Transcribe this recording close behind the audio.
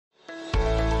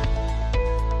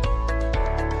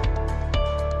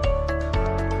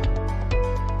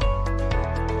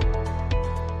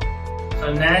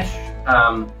So NASH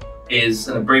is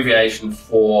an abbreviation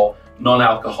for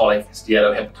non-alcoholic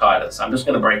steatohepatitis. I'm just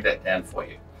going to break that down for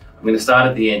you. I'm going to start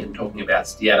at the end and talking about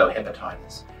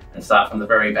steatohepatitis and start from the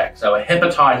very back. So a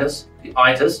hepatitis, the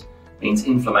itis, means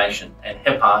inflammation, and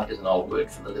hepa is an old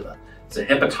word for the liver. So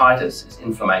hepatitis is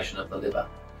inflammation of the liver.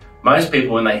 Most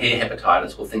people, when they hear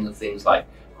hepatitis, will think of things like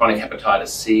chronic hepatitis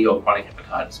C or chronic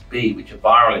hepatitis B, which are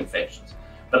viral infections.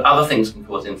 But other things can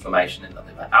cause inflammation in the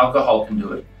liver. Alcohol can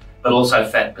do it, but also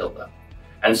fat buildup.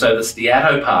 And so the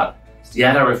steato part,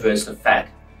 steato refers to fat.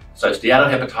 So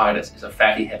steatohepatitis is a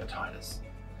fatty hepatitis.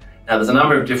 Now there's a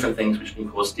number of different things which can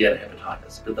cause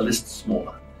steatohepatitis, but the list's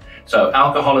smaller. So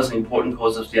alcohol is an important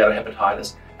cause of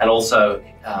steatohepatitis, and also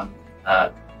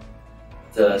the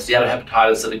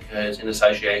steatohepatitis that occurs in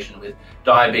association with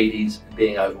diabetes and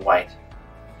being overweight.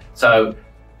 So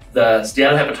the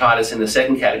steatohepatitis in the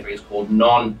second category is called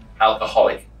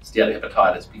non-alcoholic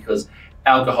steatohepatitis because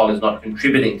alcohol is not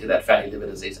contributing to that fatty liver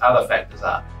disease, other factors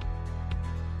are.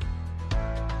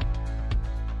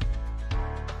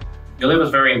 Your liver is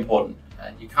very important.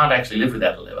 You can't actually live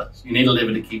without a liver. So you need a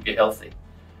liver to keep you healthy.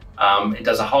 It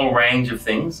does a whole range of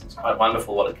things. It's quite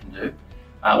wonderful what it can do.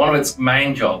 One of its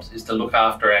main jobs is to look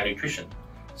after our nutrition.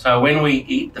 So when we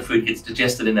eat, the food gets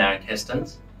digested in our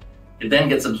intestines. It then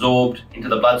gets absorbed into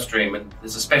the bloodstream, and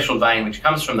there's a special vein which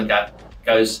comes from the gut,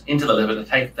 goes into the liver to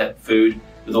take that food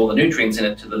with all the nutrients in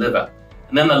it to the liver.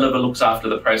 And then the liver looks after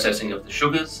the processing of the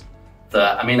sugars,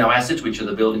 the amino acids, which are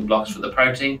the building blocks for the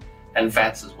protein, and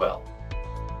fats as well.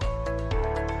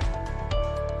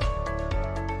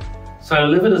 So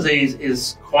liver disease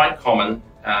is quite common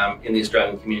in the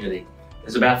Australian community.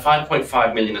 There's about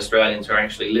 5.5 million Australians who are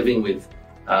actually living with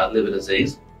liver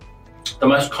disease. The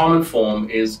most common form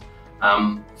is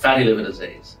fatty liver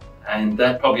disease, and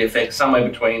that probably affects somewhere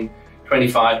between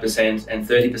 25% and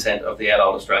 30% of the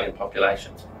adult Australian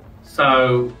population.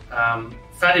 So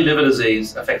fatty liver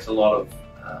disease affects a lot of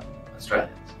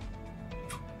Australians.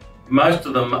 Most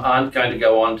of them aren't going to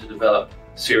go on to develop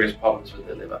serious problems with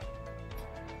their liver.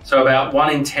 So about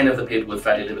 1 in 10 of the people with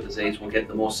fatty liver disease will get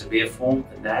the more severe form,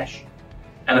 the NASH,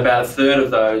 and about 1/3 of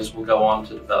those will go on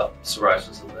to develop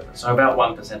cirrhosis of the liver. So about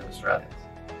 1% of Australians.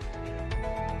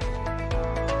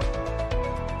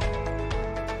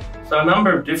 So a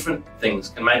number of different things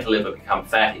can make a liver become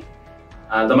fatty.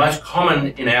 The most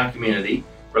common in our community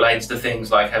relates to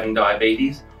things like having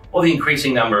diabetes or the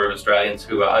increasing number of Australians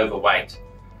who are overweight.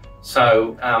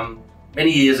 So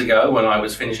many years ago when I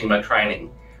was finishing my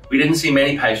training, we didn't see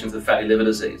many patients with fatty liver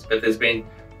disease, but there's been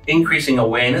increasing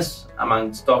awareness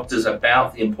amongst doctors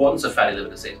about the importance of fatty liver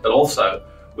disease, but also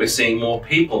we're seeing more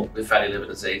people with fatty liver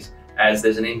disease as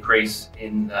there's an increase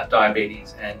in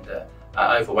diabetes and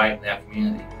overweight in our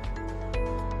community.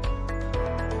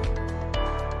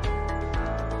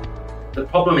 The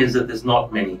problem is that there's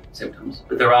not many symptoms,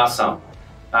 but there are some.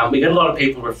 We get a lot of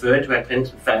people referred to our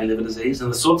clinics with fatty liver disease, and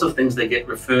the sorts of things they get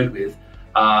referred with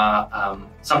are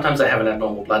sometimes they have an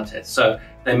abnormal blood test. So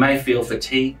they may feel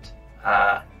fatigued,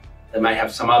 they may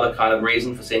have some other kind of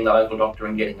reason for seeing the local doctor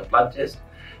and getting a blood test.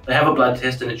 They have a blood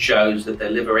test and it shows that their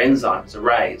liver enzymes are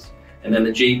raised, and then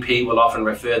the GP will often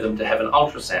refer them to have an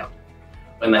ultrasound.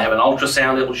 When they have an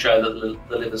ultrasound, it will show that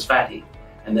the liver's fatty,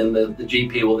 and then the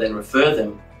GP will then refer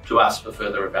them to us for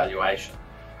further evaluation.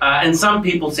 And some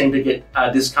people seem to get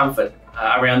discomfort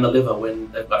around the liver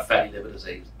when they've got fatty liver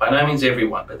disease. By no means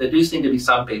everyone, but there do seem to be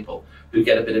some people who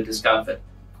get a bit of discomfort.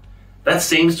 That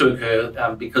seems to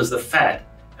occur because the fat,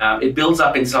 it builds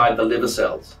up inside the liver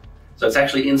cells. So it's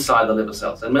actually inside the liver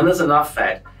cells. And when there's enough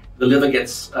fat, the liver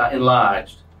gets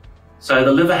enlarged. So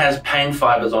the liver has pain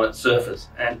fibers on its surface.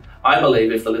 And I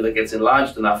believe if the liver gets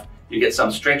enlarged enough, you get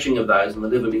some stretching of those and the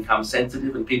liver becomes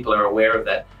sensitive, and people are aware of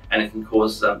that, and it can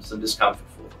cause some discomfort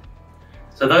for them.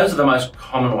 So those are the most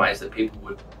common ways that people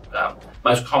would,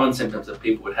 most common symptoms that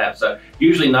people would have. So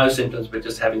usually no symptoms, but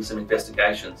just having some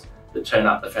investigations that turn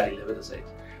up the fatty liver disease,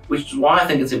 which is why I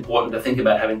think it's important to think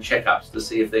about having checkups to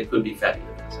see if there could be fatty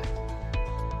liver disease.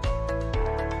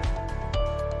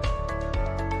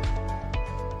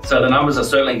 So the numbers are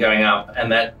certainly going up,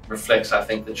 and that reflects, I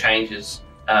think, the changes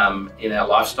in our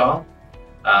lifestyle.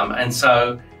 And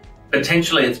so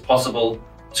potentially it's possible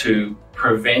to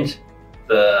prevent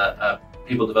the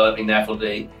people developing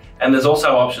NAFLD, and there's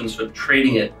also options for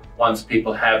treating it once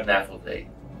people have NAFLD.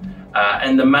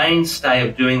 And the mainstay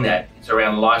of doing that is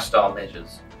around lifestyle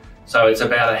measures. So it's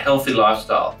about a healthy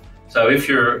lifestyle. So if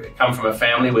you come from a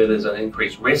family where there's an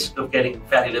increased risk of getting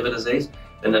fatty liver disease,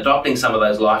 then adopting some of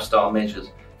those lifestyle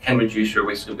measures can reduce your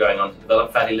risk of going on to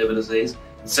develop fatty liver disease.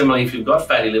 And similarly, if you've got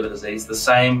fatty liver disease, the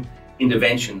same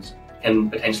interventions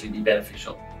can potentially be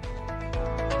beneficial.